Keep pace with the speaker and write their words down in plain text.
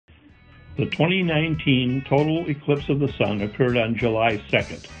The 2019 total eclipse of the sun occurred on July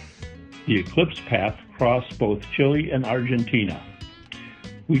 2nd. The eclipse path crossed both Chile and Argentina.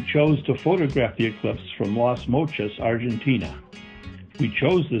 We chose to photograph the eclipse from Los Molles, Argentina. We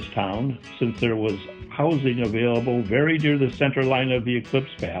chose this town since there was housing available very near the center line of the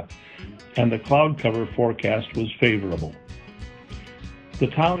eclipse path, and the cloud cover forecast was favorable. The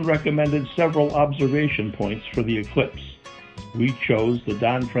town recommended several observation points for the eclipse. We chose the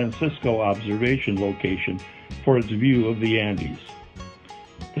Don Francisco observation location for its view of the Andes.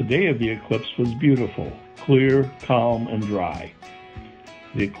 The day of the eclipse was beautiful, clear, calm, and dry.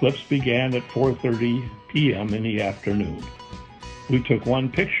 The eclipse began at 4:30 p.m. in the afternoon. We took one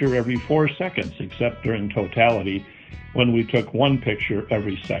picture every 4 seconds, except during totality, when we took one picture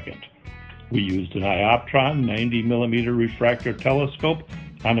every second. We used an ioptron 90mm refractor telescope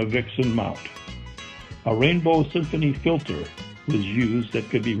on a Vixen mount. A Rainbow Symphony filter was used that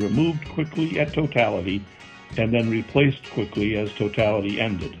could be removed quickly at totality and then replaced quickly as totality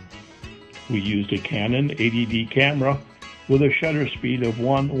ended. We used a Canon 80D camera with a shutter speed of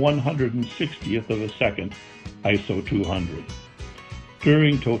 1/160th of a second, ISO 200.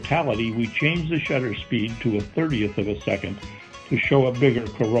 During totality, we changed the shutter speed to a 30th of a second to show a bigger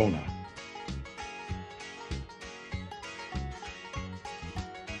corona.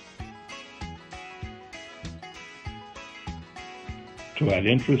 To add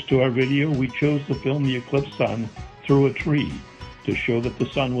interest to our video, we chose to film the eclipsed sun through a tree to show that the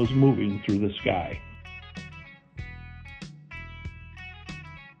sun was moving through the sky.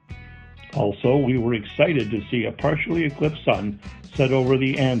 Also, we were excited to see a partially eclipsed sun set over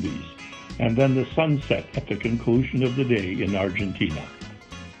the Andes, and then the sunset at the conclusion of the day in Argentina.